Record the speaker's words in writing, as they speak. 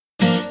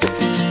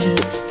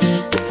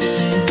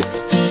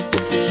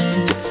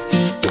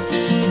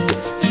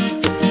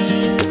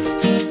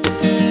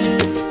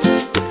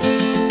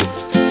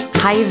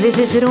Hi, this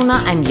is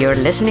Runa, and you're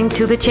listening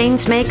to the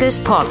Changemakers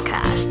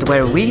podcast,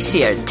 where we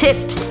share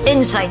tips,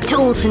 insight,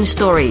 tools, and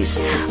stories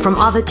from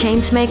other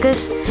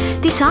changemakers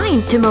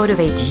designed to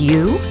motivate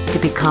you to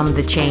become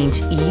the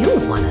change you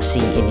want to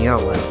see in your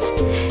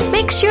world.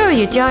 Make sure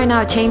you join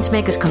our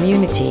Changemakers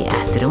community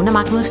at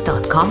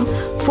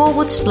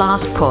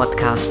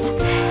runamagnus.com/podcast.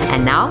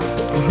 And now,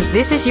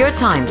 this is your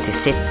time to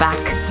sit back,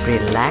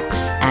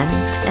 relax, and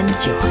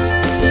enjoy.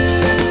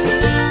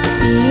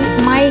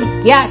 Meet my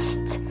guest,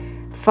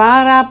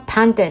 Farah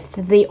Pandith,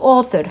 the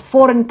author,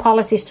 foreign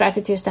policy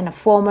strategist, and a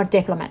former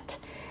diplomat.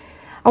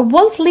 A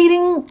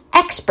world-leading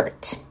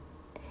expert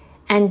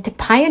and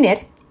pioneer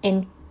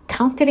in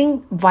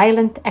countering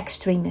violent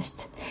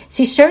extremists.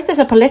 She served as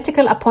a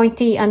political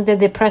appointee under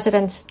the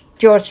presidents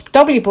George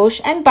W.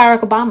 Bush and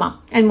Barack Obama.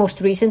 And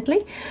most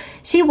recently,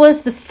 she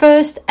was the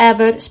first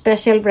ever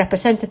special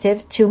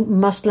representative to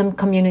Muslim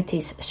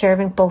communities,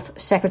 serving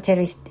both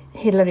Secretaries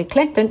Hillary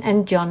Clinton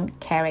and John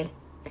Kerry.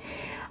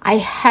 I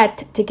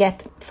had to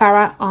get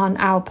Farah on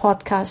our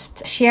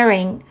podcast,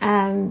 sharing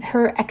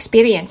her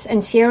experience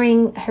and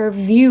sharing her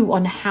view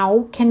on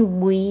how can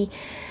we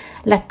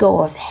let go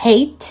of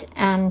hate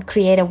and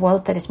create a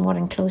world that is more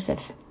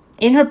inclusive.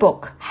 In her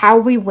book, How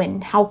We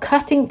Win, how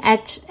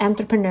cutting-edge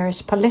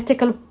entrepreneurs,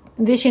 political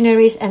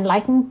visionaries,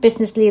 enlightened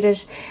business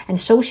leaders, and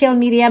social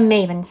media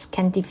mavens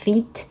can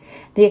defeat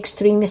the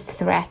extremist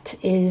threat,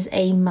 is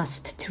a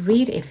must to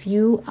read if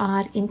you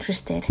are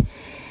interested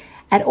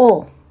at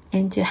all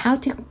into how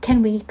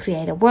can we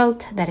create a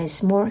world that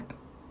is more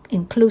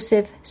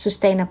inclusive,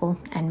 sustainable,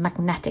 and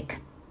magnetic.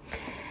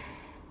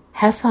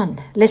 Have fun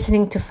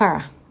listening to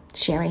Farah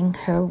sharing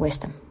her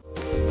wisdom.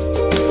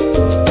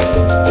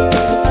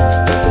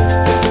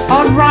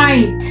 All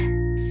right,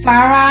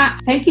 Farah,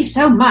 thank you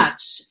so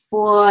much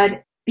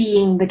for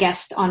being the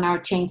guest on our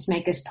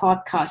Changemakers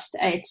podcast.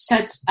 It's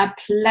such a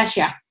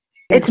pleasure.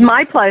 It's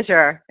my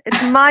pleasure.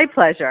 It's my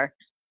pleasure.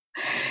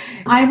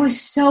 I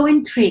was so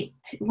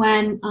intrigued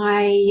when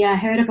I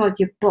heard about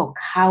your book,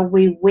 How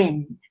We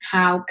Win,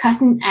 how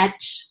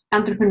cutting-edge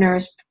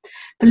entrepreneurs,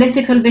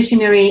 political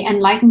visionary,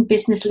 enlightened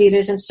business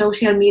leaders, and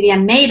social media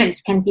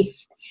mavens can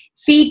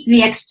defeat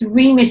the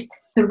extremist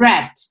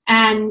threat.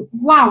 And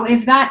wow,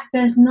 if that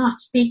does not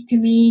speak to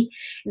me,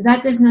 if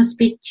that does not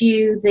speak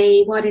to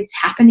what is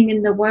happening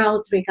in the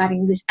world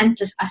regarding this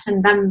endless us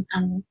and them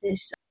and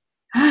this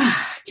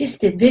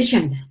just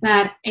division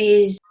that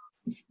is,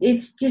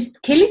 it's just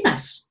killing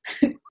us.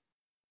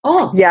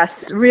 Oh. Yes,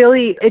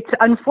 really. It's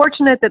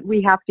unfortunate that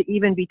we have to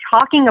even be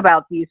talking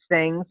about these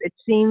things. It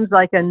seems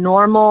like a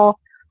normal,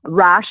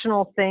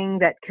 rational thing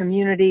that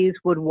communities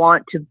would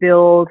want to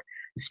build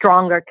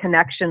stronger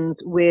connections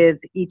with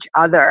each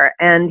other.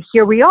 And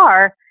here we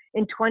are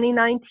in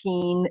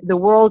 2019. The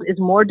world is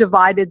more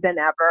divided than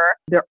ever.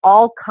 There are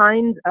all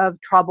kinds of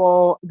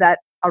trouble that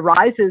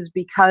arises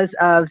because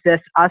of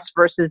this us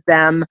versus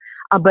them.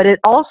 But it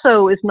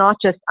also is not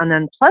just an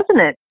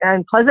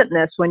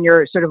unpleasantness when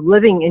you're sort of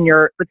living in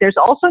but there's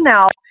also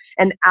now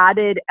an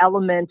added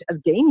element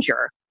of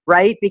danger,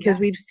 right? Because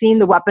we've seen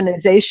the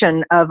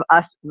weaponization of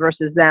us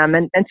versus them.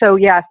 And so,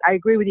 yes, I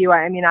agree with you.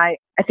 I mean, I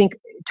think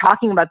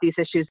talking about these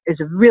issues is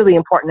really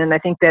important. And I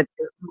think that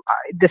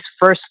this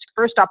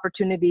first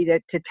opportunity to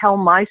tell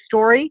my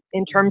story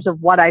in terms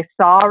of what I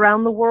saw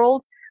around the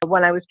world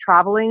when I was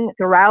traveling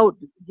throughout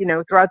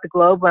the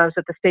globe, when I was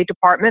at the State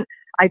Department,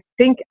 I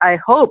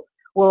hope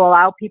will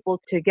allow people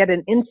to get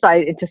an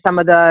insight into some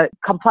of the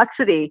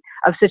complexity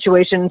of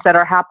situations that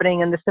are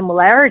happening and the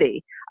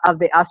similarity of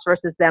the us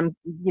versus them,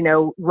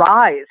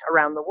 rise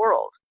around the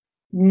world.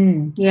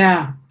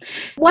 Yeah.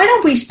 Why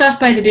don't we start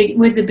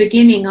with the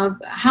beginning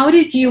of how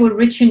did you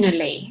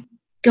originally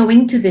go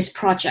into this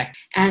project?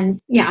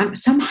 And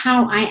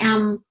somehow I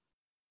am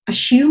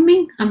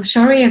assuming, I'm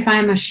sorry if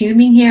I'm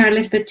assuming here a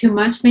little bit too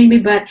much maybe,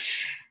 but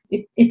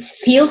it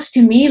feels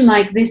to me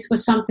like this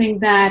was something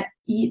that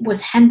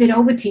was handed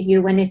over to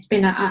you, and it's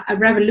been a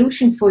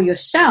revolution for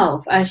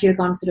yourself as you've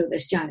gone through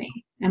this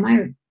journey. Am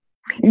I?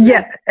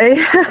 Yeah.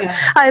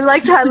 I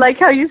like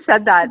how you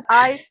said that.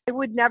 I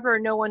would never,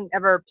 no one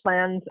ever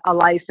plans a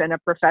life and a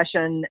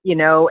profession,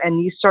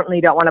 and you certainly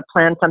don't want to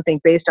plan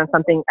something based on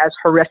something as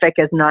horrific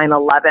as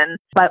 9/11.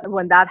 But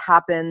when that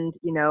happened,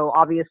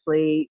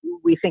 obviously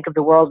we think of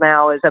the world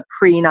now as a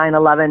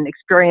pre-9/11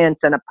 experience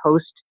and a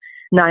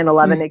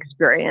post-9/11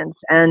 experience.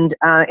 And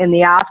in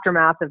the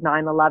aftermath of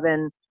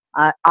 9/11,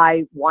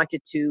 I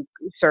wanted to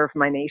serve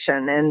my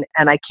nation, and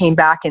I came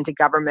back into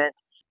government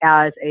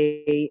as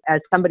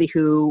somebody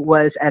who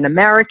was an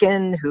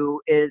American who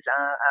is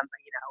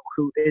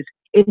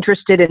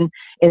interested in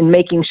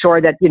making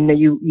sure that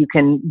you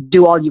can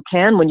do all you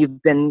can when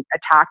you've been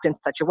attacked in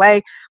such a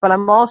way. But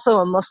I'm also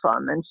a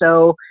Muslim, and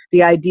so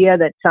the idea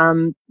that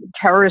some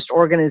terrorist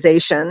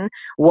organization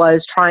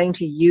was trying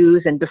to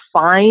use and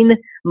define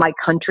my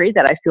country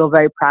that I feel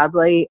very proud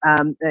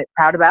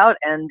about,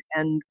 and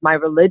my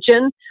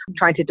religion,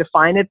 trying to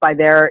define it by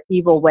their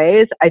evil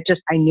ways,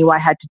 I knew I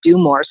had to do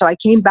more. So I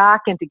came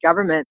back into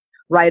government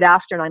right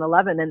after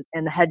 9/11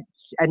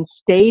 and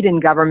stayed in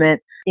government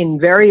in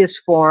various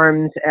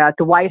forms at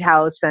the White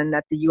House and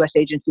at the U.S.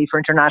 Agency for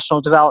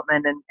International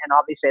Development and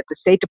obviously at the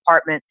State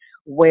Department,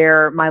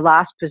 where my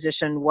last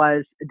position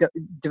was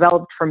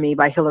developed for me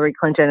by Hillary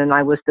Clinton, and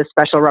I was the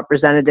special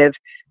representative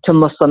to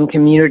Muslim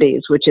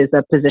communities, which is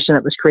a position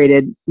that was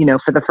created,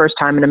 for the first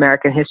time in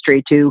American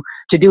history to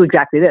do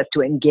exactly this,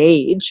 to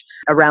engage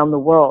around the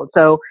world.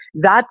 So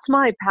that's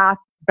my path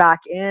back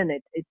in.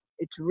 It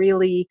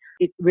really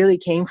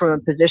came from a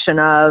position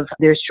of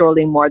there's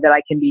surely more that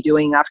I can be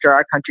doing after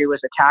our country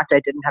was attacked.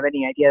 I didn't have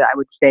any idea that I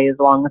would stay as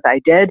long as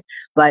I did,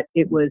 but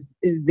it was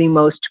the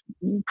most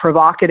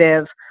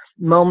provocative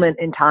moment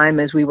in time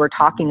as we were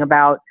talking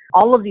about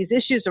all of these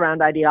issues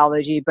around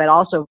ideology, but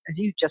also, as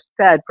you just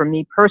said, for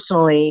me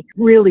personally,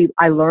 really,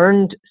 I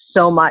learned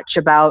so much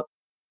about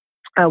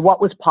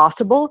what was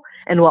possible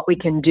and what we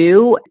can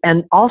do.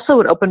 And also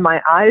it opened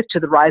my eyes to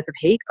the rise of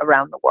hate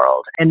around the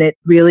world. And it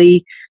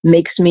really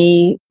makes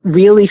me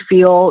really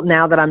feel,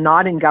 now that I'm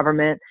not in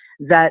government,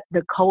 that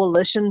the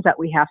coalitions that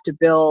we have to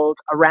build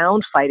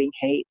around fighting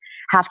hate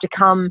have to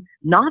come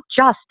not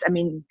just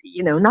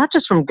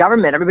from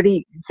government.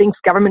 Everybody thinks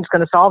government's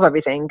going to solve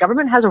everything.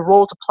 Government has a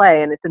role to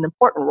play, and it's an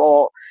important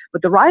role.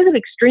 But the rise of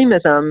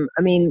extremism,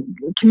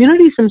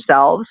 communities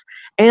themselves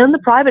and the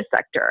private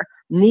sector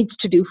needs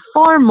to do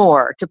far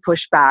more to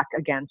push back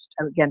against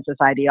this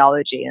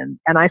ideology. And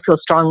I feel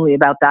strongly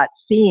about that,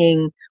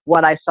 seeing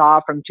what I saw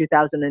from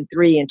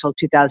 2003 until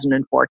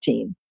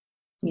 2014.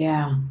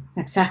 Yeah,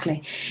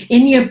 exactly.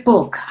 In your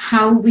book,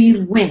 How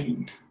We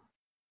Win,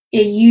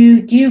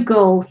 you do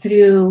go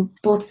through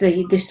both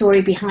the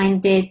story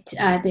behind it,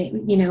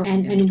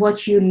 and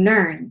what you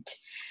learned.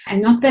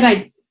 And not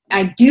that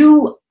I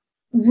do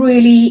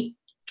really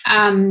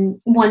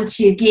want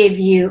to give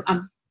you a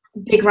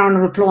big round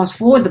of applause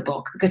for the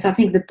book, because I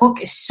think the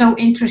book is so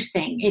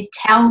interesting. It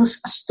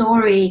tells a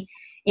story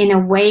in a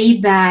way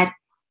that,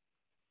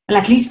 well,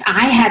 at least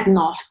I had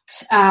not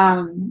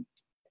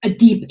a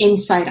deep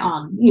insight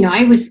on.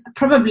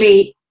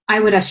 I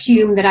would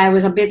assume that I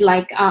was a bit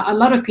like a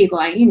lot of people.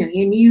 You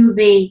knew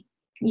the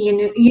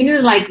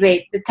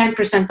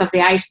 10% of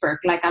the iceberg,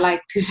 like I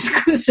like to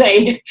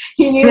say.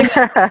 You knew,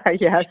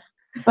 yes,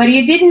 but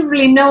you didn't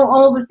really know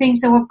all the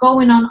things that were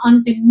going on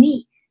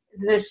underneath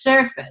the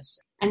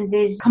surface and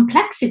this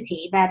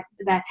complexity that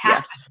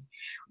happened. Yes.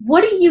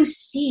 What do you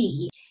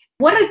see?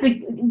 What are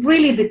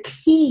the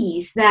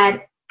keys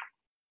that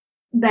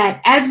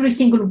every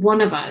single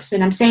one of us,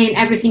 and I'm saying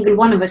every single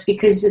one of us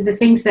because the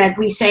things that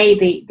we say,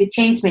 the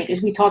change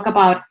makers, we talk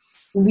about,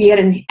 we are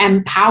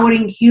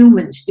empowering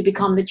humans to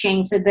become the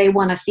change that they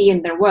want to see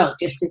in their world,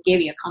 just to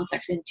give you a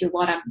context into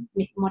what I'm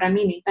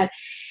meaning. But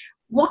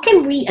what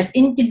can we as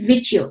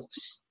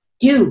individuals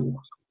do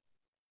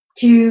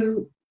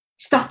to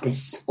stop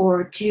this,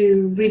 or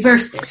to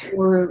reverse this,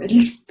 or at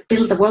least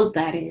build a world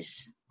that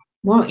is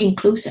more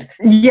inclusive?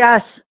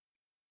 Yes.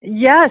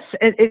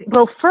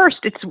 Well,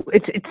 first, it's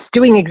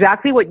doing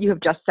exactly what you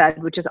have just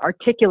said, which is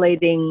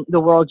articulating the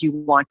world you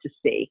want to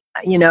see,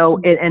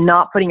 and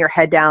not putting your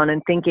head down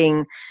and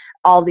thinking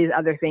all these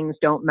other things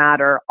don't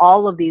matter.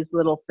 All of these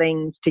little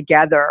things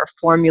together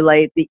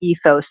formulate the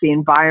ethos, the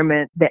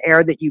environment, the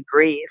air that you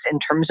breathe in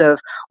terms of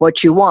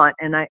what you want.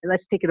 And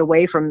let's take it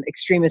away from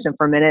extremism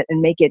for a minute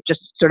and make it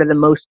just sort of the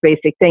most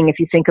basic thing. If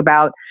you think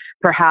about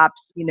perhaps,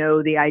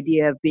 the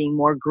idea of being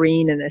more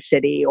green in a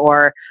city,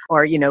 or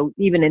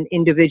even an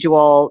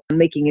individual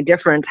making a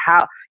difference,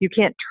 how you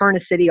can't turn a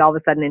city all of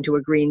a sudden into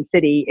a green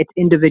city. It's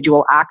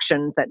individual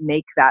actions that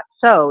make that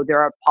so.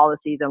 There are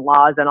policies and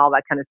laws and all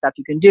that kind of stuff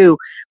you can do,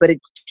 but it's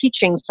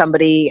teaching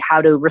somebody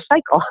how to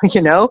recycle,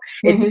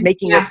 it's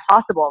making it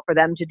possible for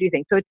them to do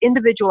things. So it's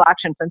individual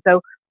actions. And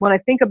so when I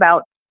think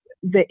about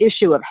the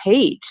issue of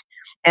hate,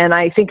 and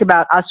I think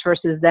about us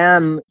versus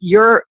them,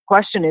 your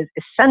question is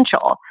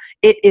essential.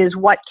 It is,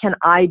 what can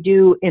I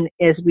do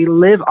as we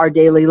live our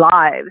daily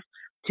lives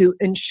to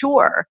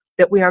ensure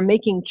that we are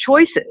making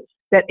choices,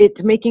 that it's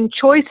making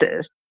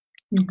choices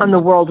on the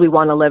world we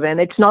want to live in.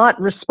 It's not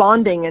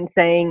responding and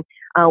saying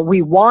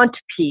we want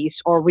peace,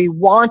 or we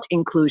want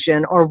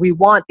inclusion, or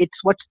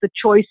it's what's the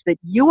choice that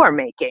you are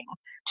making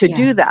to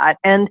do that.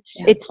 And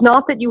it's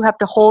not that you have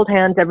to hold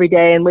hands every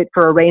day and wait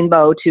for a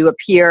rainbow to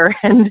appear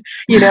and,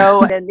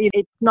 and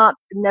it's not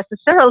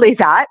necessarily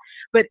that,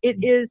 but it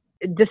is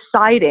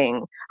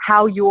deciding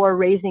how you're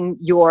raising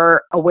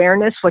your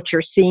awareness, what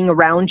you're seeing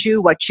around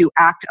you, what you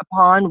act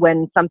upon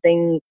when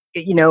something,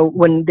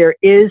 when there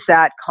is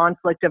that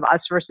conflict of us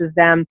versus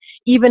them,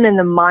 even in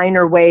the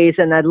minor ways,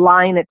 in a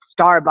line at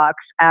Starbucks,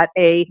 as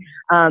you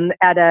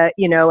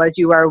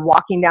are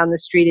walking down the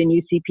street and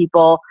you see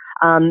people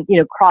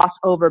cross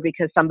over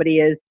because somebody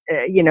is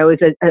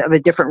of a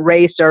different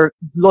race or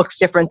looks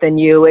different than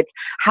you. It's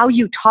how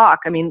you talk.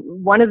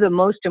 One of the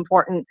most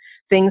important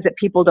things that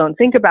people don't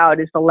think about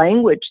is the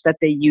language that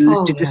they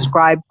use to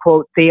describe,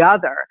 quote, the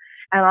other.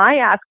 And I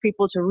ask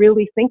people to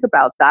really think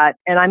about that.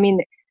 And I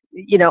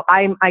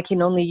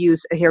can only use,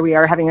 here we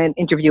are having an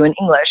interview in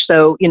English.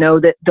 So,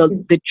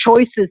 the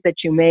choices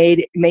that you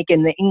make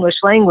in the English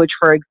language,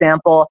 for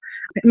example,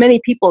 many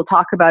people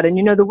talk about. And,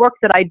 the work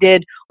that I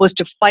did was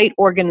to fight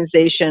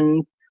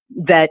organizations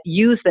that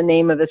use the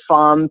name of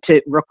Islam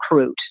to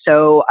recruit.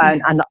 So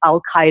an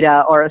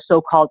Al-Qaeda or a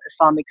so-called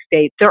Islamic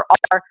State. There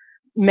are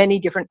many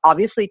different,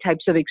 obviously,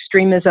 types of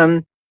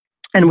extremism.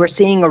 And we're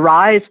seeing a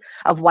rise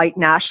of white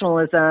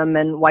nationalism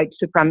and white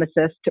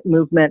supremacist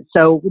movement.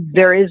 So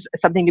there is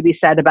something to be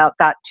said about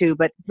that too.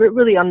 But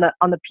really on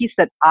the piece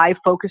that I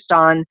focused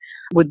on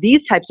with these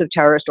types of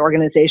terrorist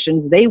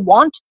organizations, they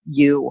want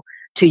you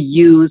to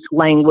use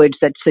language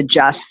that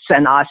suggests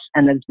an us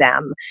and a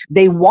them.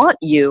 They want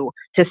you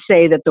to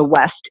say that the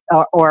West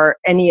or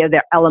any of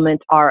their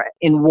elements are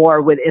in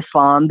war with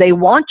Islam. They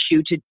want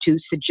you to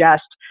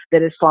suggest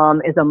that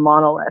Islam is a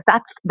monolith.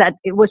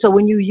 So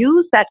when you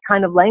use that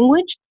kind of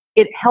language,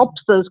 it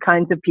helps those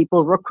kinds of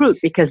people recruit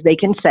because they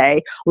can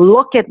say,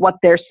 look at what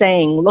they're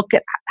saying, look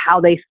at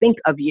how they think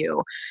of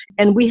you.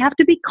 And we have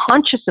to be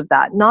conscious of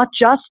that, not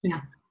just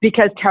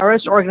because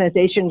terrorist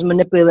organizations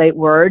manipulate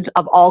words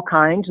of all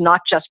kinds, not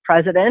just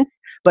presidents,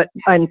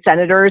 and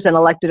senators and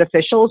elected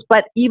officials,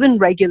 but even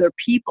regular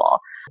people.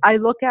 I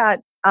look at,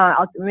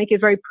 I'll make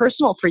it very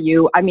personal for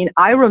you. I mean,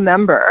 I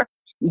remember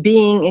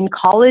being in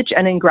college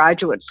and in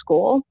graduate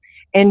school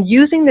and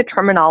using the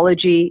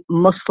terminology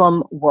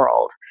Muslim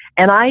world.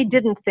 And I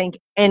didn't think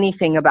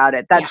anything about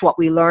it. That's what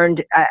we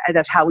learned.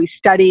 That's how we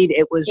studied.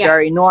 It was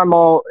very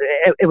normal.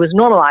 It was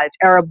normalized.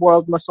 Arab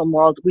world, Muslim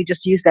world. We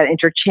just used that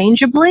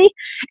interchangeably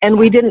and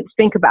we didn't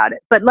think about it.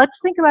 But let's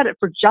think about it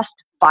for just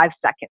 5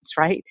 seconds,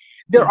 right?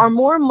 There are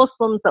more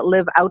Muslims that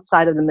live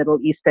outside of the Middle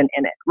East than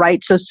in it, right?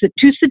 So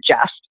to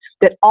suggest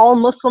that all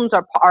Muslims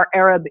are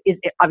Arab is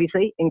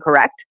obviously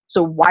incorrect.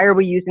 So why are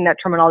we using that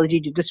terminology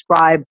to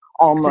describe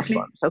all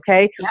Muslims,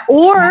 okay? Yeah.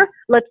 Or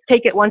let's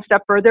take it one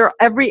step further.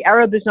 Every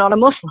Arab is not a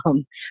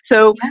Muslim.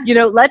 So,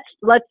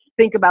 let's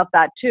think about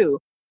that too.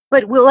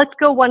 But let's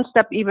go one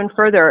step even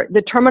further.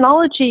 The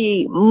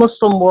terminology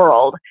Muslim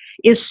world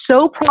is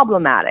so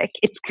problematic.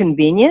 It's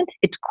convenient.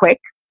 It's quick.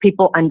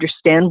 People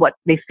understand what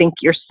they think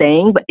you're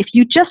saying. But if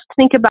you just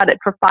think about it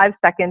for 5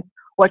 seconds,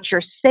 what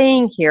you're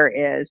saying here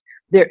is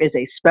there is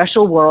a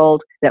special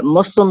world that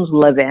Muslims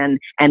live in,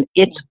 and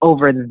it's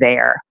over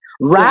there.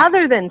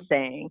 Rather than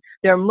saying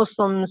there are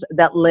Muslims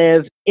that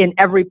live in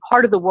every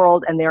part of the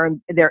world and they're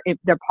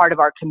part of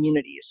our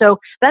community. So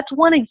that's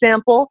one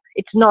example.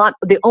 It's not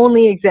the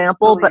only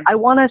example, but I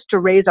want us to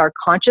raise our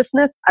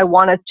consciousness. I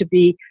want us to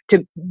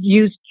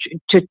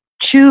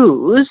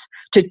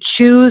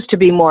choose to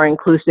be more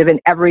inclusive in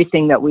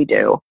everything that we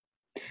do.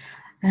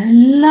 I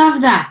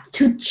love that.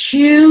 To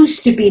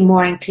choose to be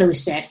more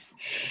inclusive.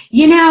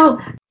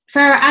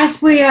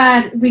 As we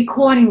are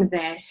recording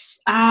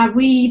this,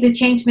 we, the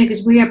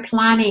Changemakers, we are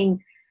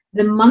planning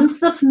the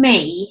month of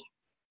May,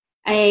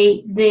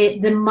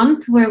 the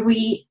month where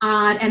we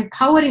are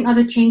empowering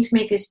other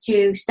Changemakers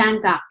to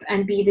stand up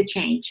and be the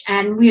change.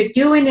 And we're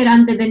doing it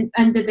under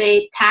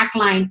the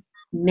tagline,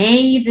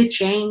 "May the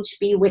change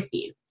be with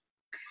you."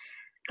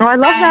 Oh, I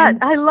love that.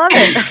 I love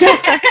it.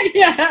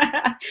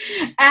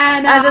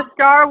 And as a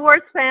Star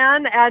Wars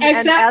fan and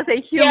as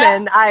a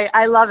human,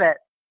 I love it.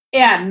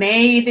 Yeah,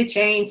 may the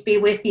change be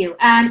with you.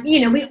 And,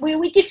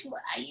 we just,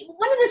 one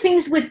of the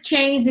things with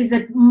change is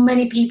that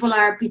many people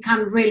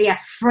become really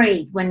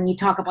afraid when you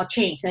talk about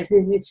change, as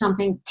if it's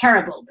something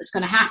terrible that's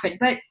going to happen.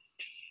 But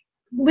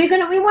we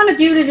want to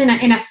do this in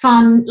a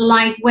fun,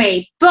 light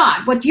way.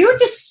 But what you're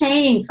just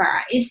saying,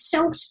 Farah, is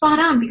so spot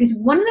on, because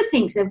one of the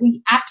things that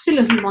we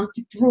absolutely want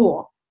to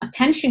draw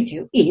attention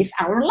to is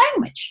our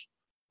language.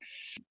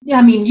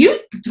 I mean, you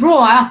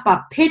draw up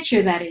a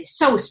picture that is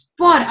so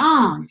spot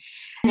on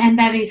and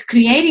that is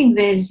creating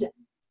this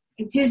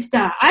just,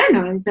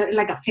 it's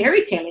like a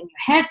fairy tale in your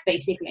head,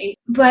 basically.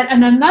 But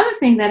another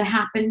thing that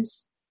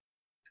happens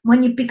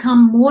when you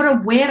become more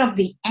aware of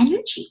the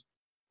energy.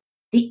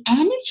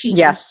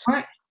 Yes.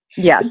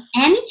 Yes. The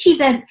energy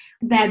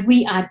that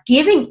we are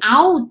giving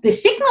out, the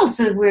signals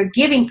that we're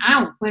giving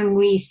out when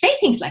we say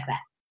things like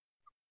that.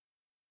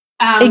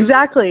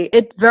 Exactly.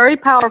 It's very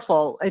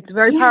powerful. It's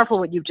very powerful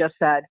what you've just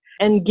said.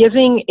 And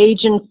giving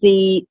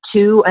agency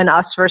to an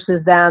us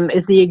versus them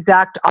is the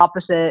exact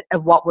opposite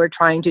of what we're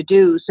trying to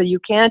do. So you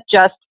can't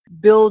just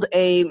build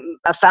a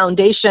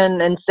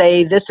foundation and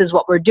say, this is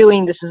what we're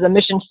doing, this is a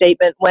mission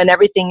statement, when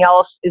everything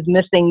else is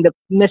missing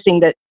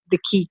the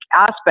key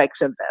aspects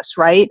of this,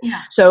 right?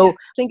 Yeah. So I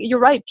think you're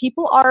right.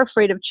 People are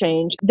afraid of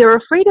change. They're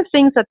afraid of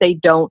things that they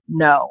don't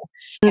know.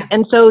 Yeah.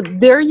 And so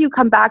there you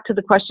come back to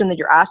the question that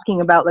you're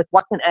asking about, like,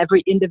 what can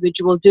every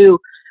individual do?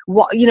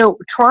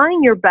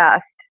 Trying your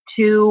best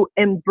to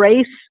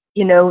embrace,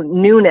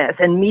 newness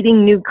and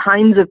meeting new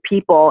kinds of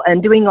people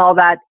and doing all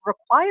that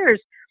requires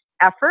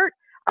effort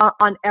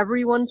on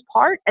everyone's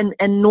part, and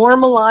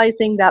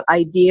normalizing that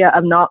idea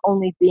of not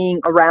only being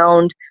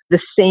around the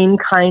same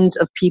kinds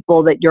of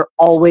people that you're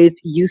always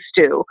used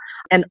to,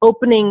 and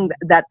opening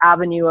that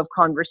avenue of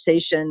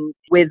conversation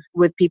with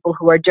people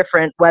who are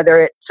different,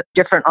 whether it's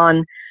different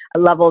on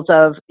levels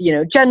of,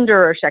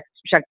 gender or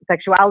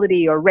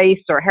sexuality or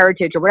race or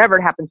heritage or whatever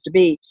it happens to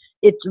be.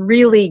 it's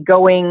really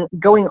going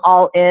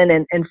all in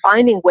and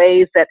finding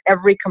ways that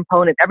every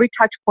component, every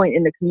touch point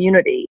in the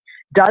community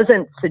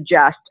doesn't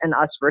suggest an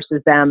us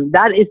versus them.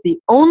 That is the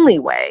only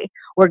way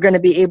we're going to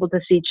be able to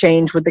see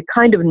change with the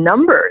kind of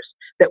numbers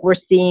that we're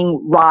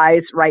seeing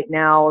rise right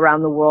now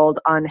around the world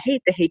on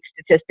hate. The hate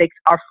statistics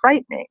are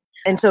frightening.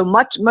 And so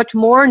much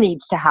more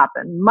needs to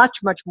happen. Much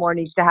more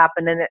needs to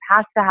happen. And it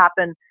has to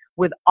happen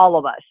with all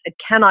of us. It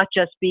cannot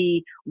just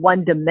be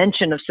one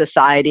dimension of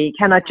society. It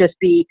cannot just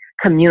be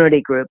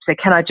community groups. It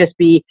cannot just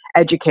be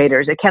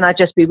educators. We cannot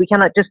just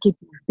keep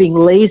being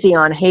lazy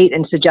on hate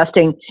and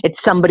suggesting it's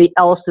somebody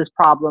else's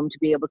problem to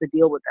be able to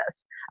deal with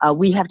this.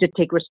 We have to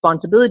take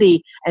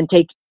responsibility and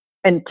take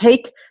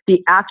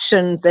the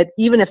actions that,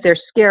 even if they're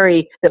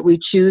scary, that we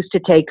choose to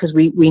take because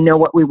we know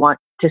what we want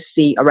to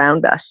see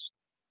around us.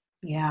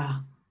 Yeah.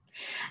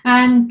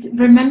 And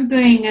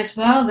remembering as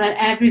well that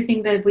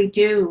everything that we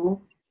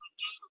do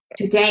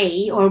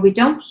today or we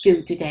don't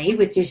do today,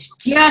 which is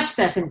just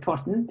as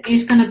important,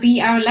 is going to be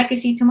our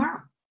legacy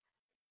tomorrow.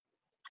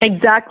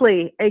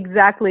 Exactly.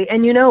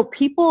 And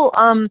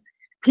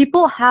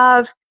people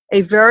have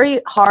a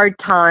very hard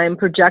time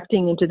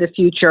projecting into the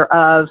future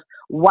of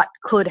what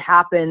could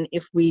happen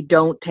if we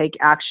don't take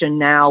action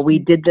now. We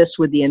did this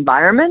with the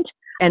environment,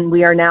 and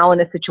we are now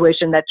in a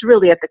situation that's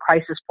really at the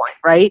crisis point,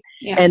 right?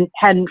 Yeah. And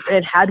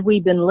had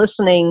we been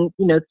listening,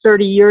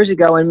 30 years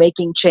ago and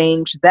making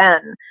change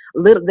then,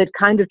 the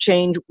kind of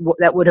change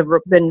that would have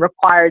been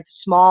required,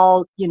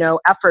 small,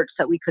 efforts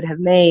that we could have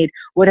made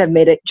would have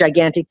made a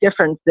gigantic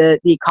difference. The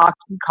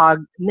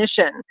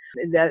cognition,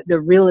 the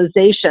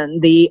realization,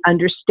 the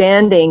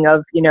understanding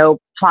of,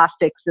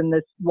 plastics in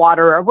this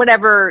water or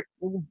whatever,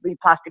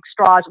 plastic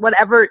straws,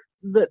 whatever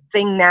the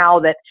thing now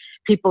that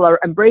people are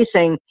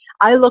embracing.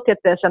 I look at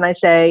this and I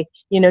say,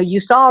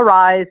 you saw a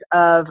rise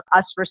of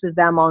us versus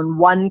them on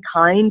one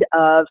kind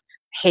of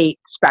hate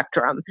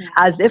spectrum.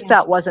 As if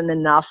that wasn't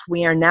enough,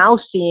 we are now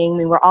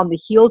seeing, we're on the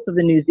heels of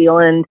the New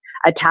Zealand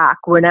attack.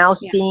 We're now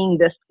seeing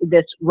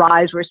this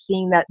rise. We're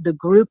seeing that the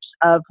groups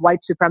of white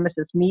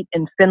supremacists meet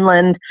in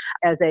Finland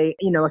as a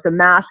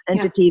mass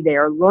entity. They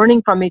are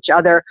learning from each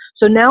other.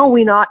 So now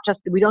we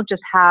don't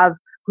just have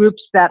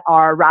groups that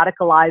are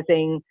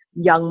radicalizing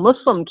young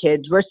Muslim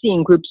kids. We're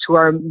seeing groups who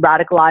are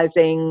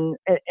radicalizing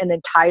an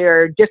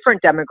entire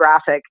different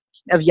demographic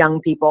of young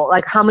people.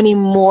 Like, how many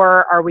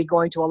more are we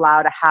going to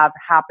allow to have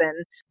happen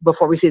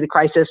before we see the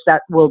crisis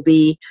that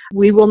we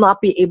will not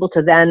be able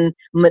to then,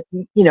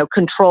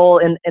 control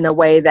in a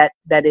way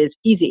that is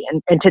easy.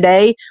 And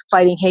today,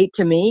 fighting hate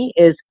to me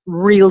is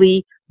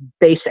really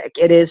basic.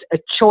 It is a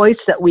choice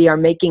that we are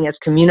making as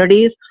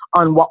communities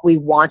on what we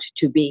want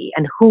to be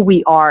and who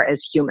we are as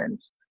humans.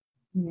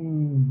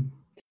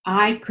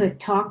 I could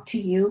talk to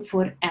you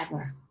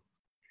forever.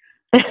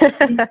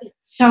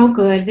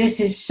 This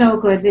is so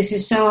good.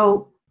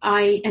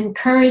 I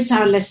encourage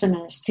our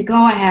listeners to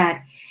go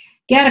ahead,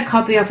 get a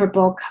copy of her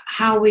book,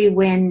 How We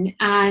Win,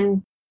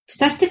 and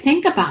start to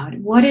think about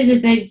what is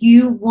it that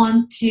you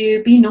want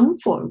to be known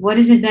for? What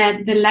is it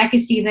that the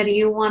legacy that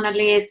you want to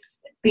leave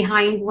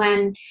behind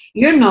when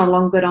you're no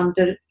longer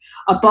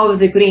above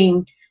the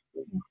green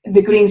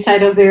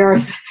side of the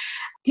earth?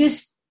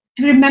 Just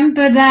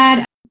remember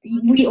that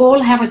we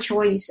all have a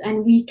choice,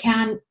 and we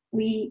can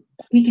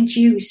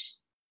choose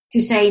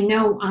to say,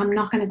 no, I'm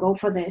not going to go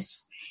for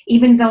this,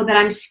 even though that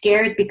I'm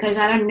scared because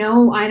I don't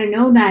know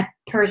that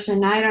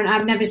person.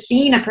 I've never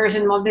seen a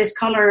person of this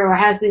color or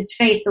has this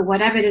faith or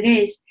whatever it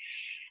is.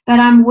 But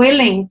I'm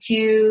willing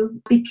to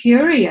be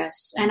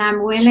curious, and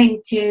I'm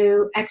willing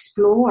to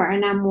explore,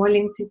 and I'm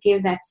willing to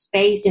give that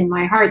space in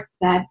my heart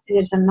that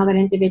there's another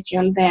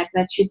individual there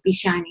that should be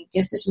shining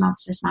just as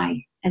much as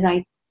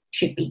I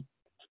should be,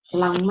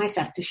 allowing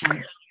myself to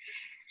shine.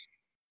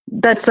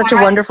 That's such a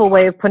wonderful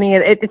way of putting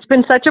it. It's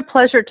been such a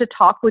pleasure to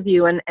talk with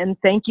you, and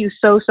thank you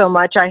so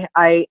much.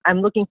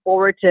 I'm looking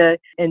forward to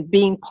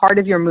being part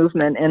of your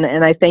movement,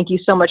 and I thank you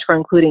so much for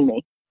including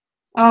me.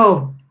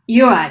 Oh,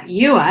 you are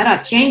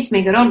a change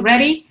maker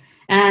already,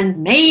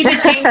 and may the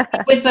change be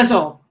with us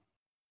all.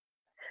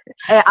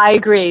 I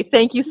agree.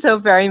 Thank you so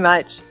very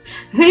much.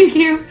 Thank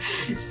you.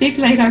 Speak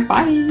later.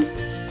 Bye.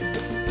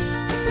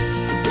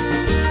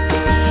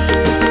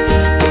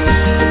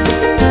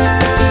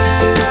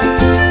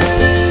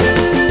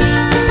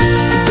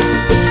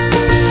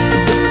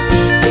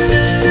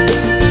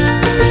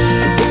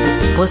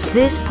 Was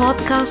this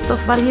podcast of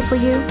value for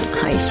you?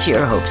 I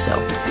sure hope so.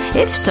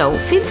 If so,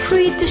 feel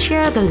free to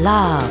share the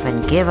love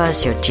and give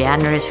us your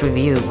generous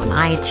review on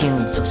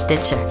iTunes or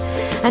Stitcher.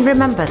 And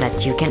remember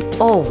that you can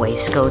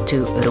always go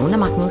to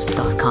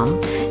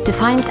runamagnus.com to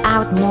find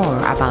out more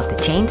about the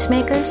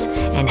Changemakers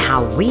and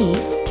how we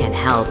can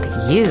help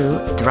you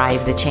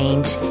drive the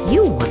change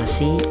you want to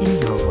see in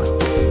your world.